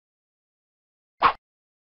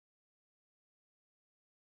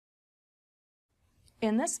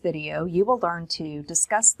In this video, you will learn to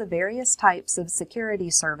discuss the various types of security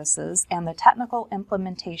services and the technical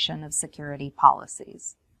implementation of security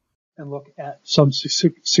policies. And look at some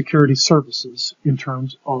security services in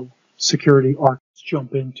terms of security architecture. Let's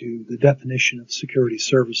jump into the definition of security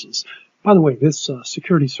services. By the way, this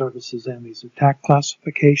security services and these attack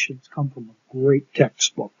classifications come from a great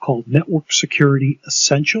textbook called Network Security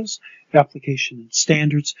Essentials, Application and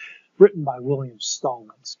Standards, written by William Stone.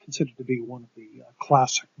 It's considered to be one of the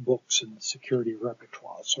classic books in the security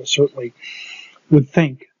repertoire. So I certainly would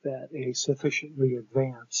think that a sufficiently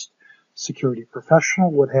advanced security professional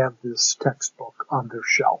would have this textbook on their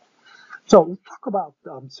shelf. So let's talk about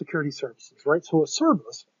security services, right? So a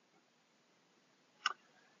service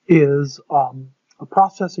is a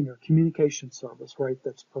processing or communication service, right,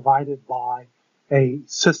 that's provided by a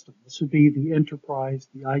system. This would be the enterprise,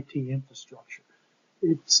 the IT infrastructure.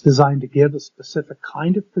 It's designed to give a specific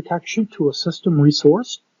kind of protection to a system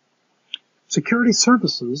resource. Security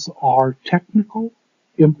services are technical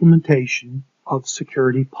implementation of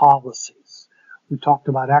security policies. We talked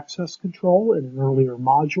about access control in an earlier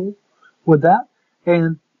module with that,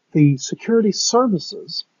 and the security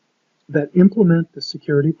services that implement the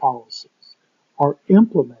security policies are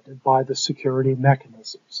implemented by the security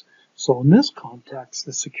mechanisms. So in this context,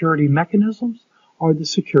 the security mechanisms are the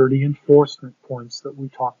security enforcement points that we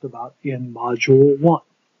talked about in Module 1.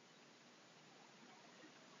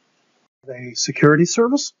 A security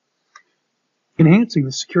service, enhancing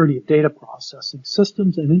the security of data processing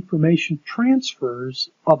systems and information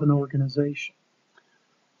transfers of an organization.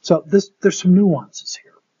 So there's some nuances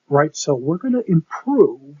here, right? So we're going to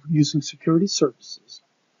improve, using security services,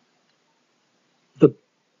 the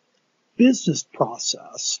business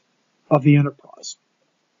process of the enterprise.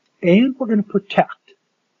 And we're going to protect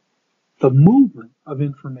the movement of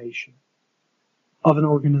information of an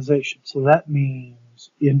organization. So that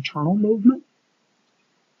means internal movement,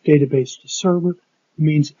 database to server. It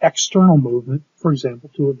means external movement, for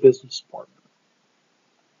example, to a business partner.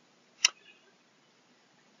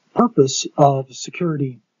 Purpose of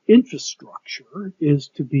security infrastructure is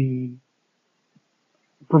to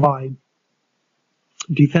provide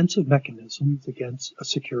defensive mechanisms against a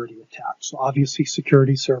security attack. So obviously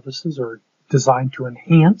security services are designed to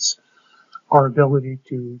enhance our ability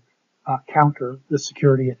to counter the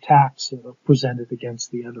security attacks that are presented against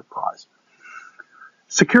the enterprise.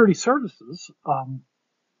 Security services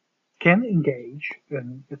can engage,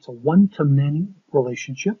 and it's a one-to-many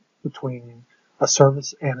relationship between a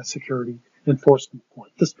service and a security enforcement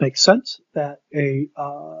point. This makes sense that a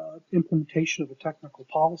implementation of a technical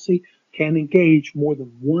policy can engage more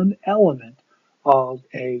than one element of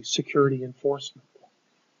a security enforcement point.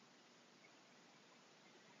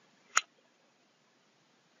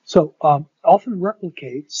 So often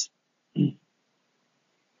replicates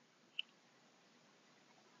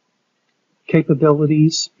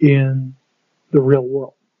capabilities in the real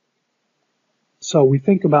world. So we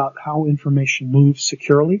think about how information moves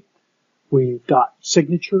securely. We've got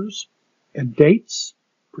signatures and dates,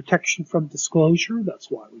 protection from disclosure. That's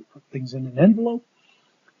why we put things in an envelope.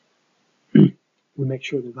 We make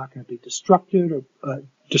sure they're not going to be destructed or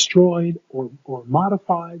destroyed or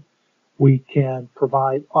modified. We can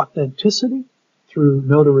provide authenticity through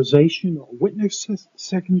notarization or witness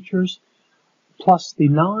signatures, plus the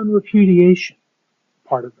non-repudiation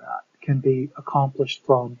part of that can be accomplished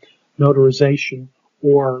from notarization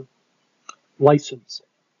or licensing.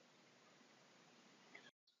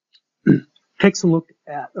 Takes a look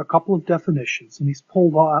at a couple of definitions, and he's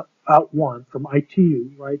pulled out one from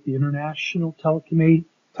ITU, right? The International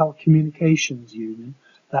Telecommunications Union.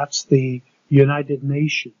 That's the United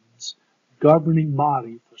Nations governing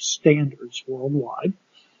body for standards worldwide.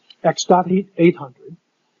 X.800,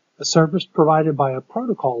 a service provided by a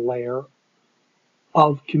protocol layer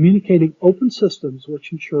of communicating open systems,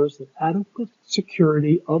 which ensures the adequate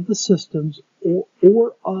security of the systems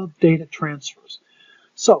or of data transfers.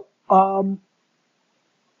 So,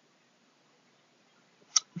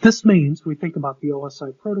 this means we think about the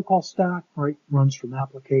OSI protocol stack, right? Runs from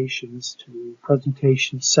applications to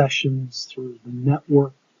presentation sessions through the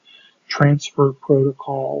network transfer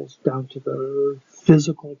protocols down to the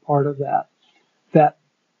physical part of that. That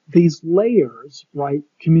these layers, right,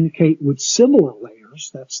 communicate with similar layers.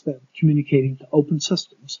 That's them communicating to open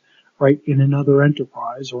systems, right, in another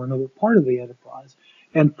enterprise or another part of the enterprise,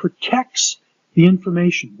 and protects the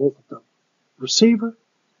information, both of the receiver,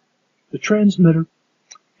 the transmitter,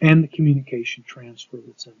 and the communication transfer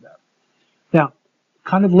that's in there. Now,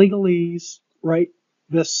 kind of legalese, right?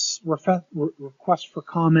 This request for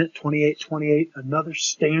comment 2828, another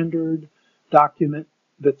standard document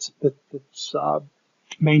that's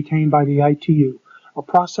maintained by the ITU, a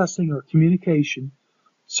processing or communication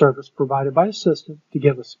service provided by a system to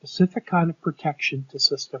give a specific kind of protection to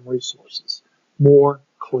system resources. More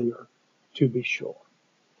clear, to be sure.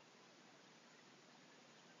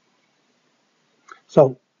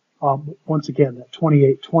 So, once again, that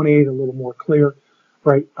 28 a little more clear,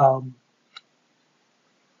 right?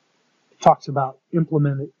 Talks about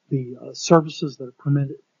implementing the services that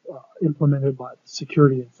are implemented by the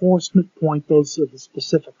security enforcement point. Those are the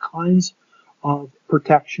specific kinds of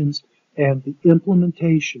protections and the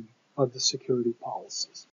implementation of the security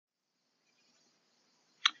policies.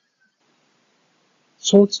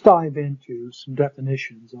 So let's dive into some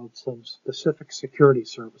definitions of some specific security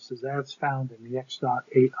services as found in the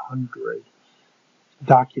X.800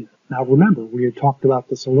 document. Now remember, we had talked about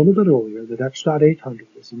this a little bit earlier, that X.800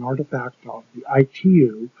 is an artifact of the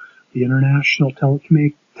ITU, the International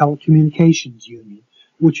Telecommunications Union,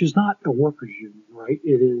 which is not a workers' union, right?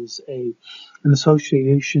 It is an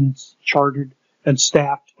association chartered and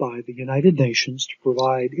staffed by the United Nations to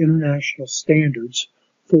provide international standards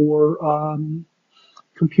for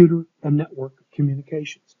computer and network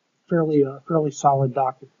communications. Fairly solid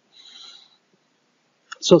document.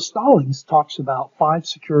 So Stallings talks about 5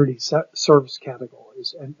 security service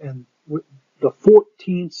categories and the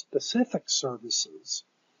 14 specific services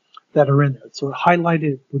that are in there. So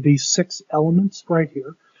highlighted with these 6 elements right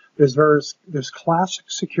here. There's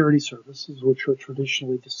classic security services, which are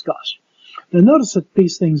traditionally discussed. Now notice that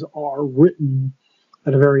these things are written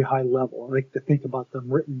at a very high level. I like to think about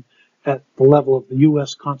them written at the level of the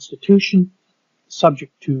U.S. Constitution,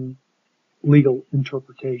 subject to legal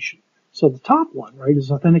interpretation. So the top one, right, is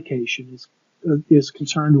authentication, is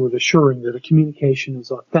concerned with assuring that a communication is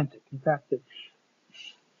authentic. In fact, that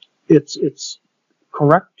it's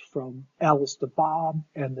correct from Alice to Bob,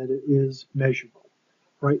 and that it is measurable,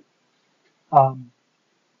 right?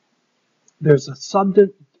 There's a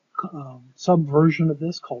subversion of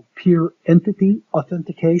this called peer entity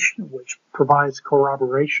authentication, which provides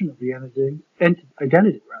corroboration of the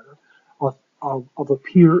identity of a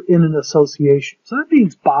peer in an association. So that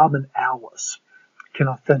means Bob and Alice can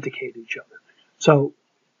authenticate each other. So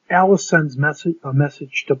Alice sends a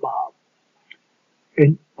message to Bob.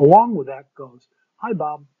 And along with that goes, "Hi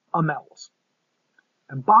Bob, I'm Alice."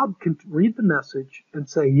 And Bob can read the message and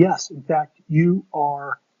say, "Yes, in fact, you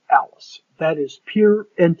are Alice." That is peer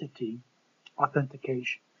entity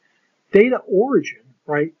authentication. Data origin,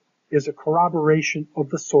 right, is a corroboration of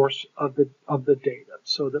the source of the data,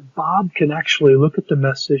 so that Bob can actually look at the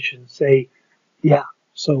message and say, "Yeah,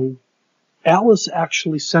 so Alice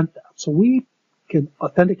actually sent that." So we can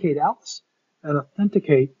authenticate Alice and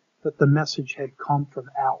authenticate that the message had come from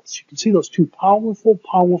Alice. You can see those 2 powerful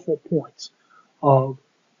points of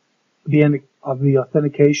the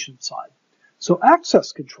authentication side. So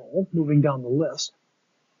access control, moving down the list,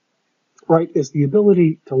 right, is the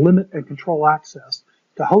ability to limit and control access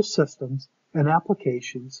to host systems and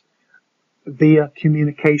applications via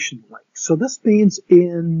communication links. So this means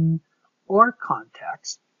in our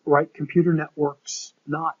context, right, computer networks,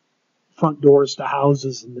 not front doors to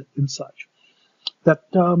houses and such,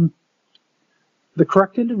 that the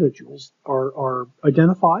correct individuals are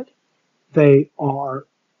identified, they are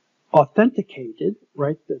authenticated,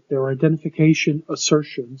 right, that their identification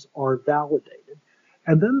assertions are validated,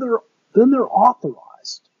 and then they're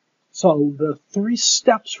authorized. So the 3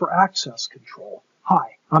 steps for access control.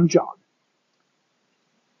 "Hi, I'm John."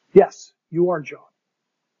 "Yes, you are John."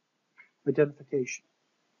 Identification.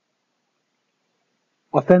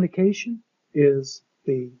 Authentication is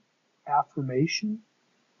the affirmation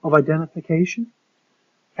of identification.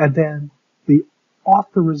 And then the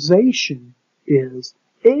authorization is,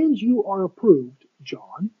 "And you are approved,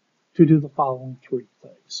 John, to do the following 3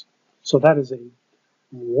 things." So that is a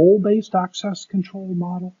role-based access control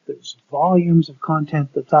model. There's volumes of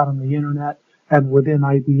content that's out on the internet and within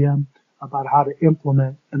IBM about how to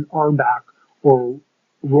implement an RBAC, or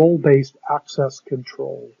role-based access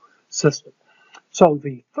control system. So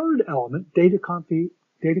the third element, data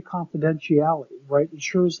confidentiality, right,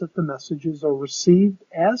 ensures that the messages are received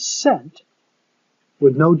as sent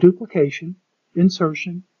with no duplication,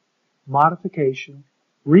 insertion, modification,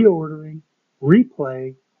 reordering,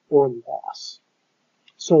 replay, or loss.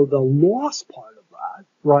 So the loss part of that,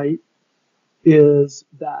 right, is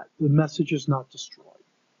that the message is not destroyed.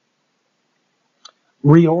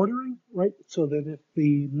 Reordering, right, so that if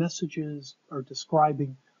the messages are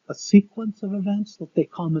describing a sequence of events, that they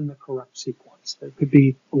come in the correct sequence. There could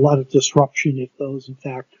be a lot of disruption if those, in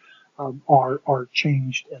fact, are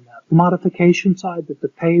changed in that. The modification side, that the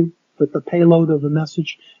payload of the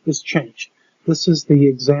message is changed. This is the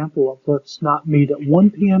example of let's not meet at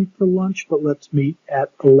 1 p.m. for lunch, but let's meet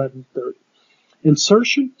at 11:30.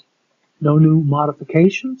 Insertion, no new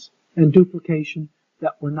modifications, and duplication,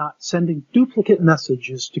 that we're not sending duplicate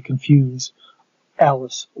messages to confuse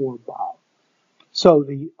Alice or Bob. So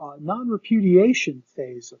the non-repudiation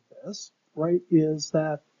phase of this, right, is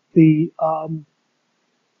that the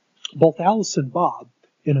both Alice and Bob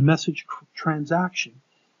in a message transaction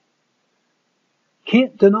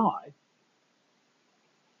can't deny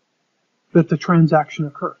that the transaction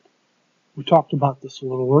occurred. We talked about this a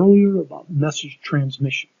little earlier about message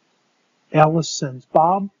transmission. Alice sends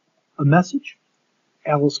Bob a message.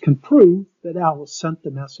 Alice can prove that Alice sent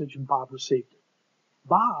the message and Bob received it.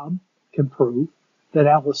 Bob can prove that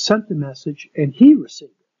Alice sent the message and he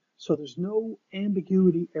received it. So there's no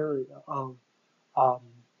ambiguity area of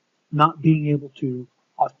not being able to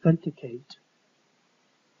authenticate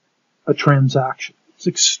a transaction. It's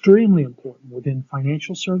extremely important within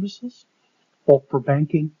financial services, both for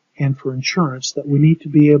banking and for insurance, that we need to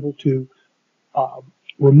be able to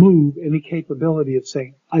remove any capability of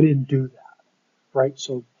saying, I didn't do that, right?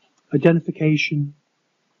 So identification,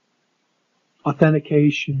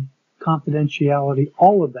 authentication, confidentiality,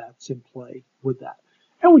 all of that's in play with that.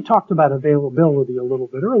 And we talked about availability a little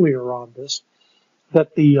bit earlier on this,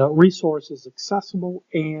 that the resource is accessible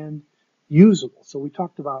and usable. So we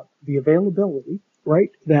talked about the availability,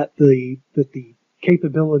 right? That the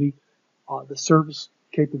capability, the service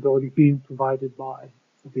capability being provided by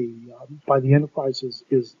the enterprise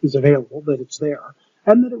is available, that it's there,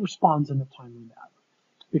 and that it responds in a timely manner.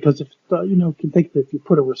 Because if you can think that if you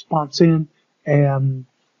put a response in and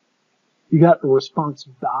you got a response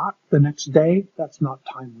back the next day, that's not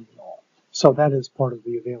timely at all. So that is part of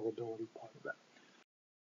the availability part.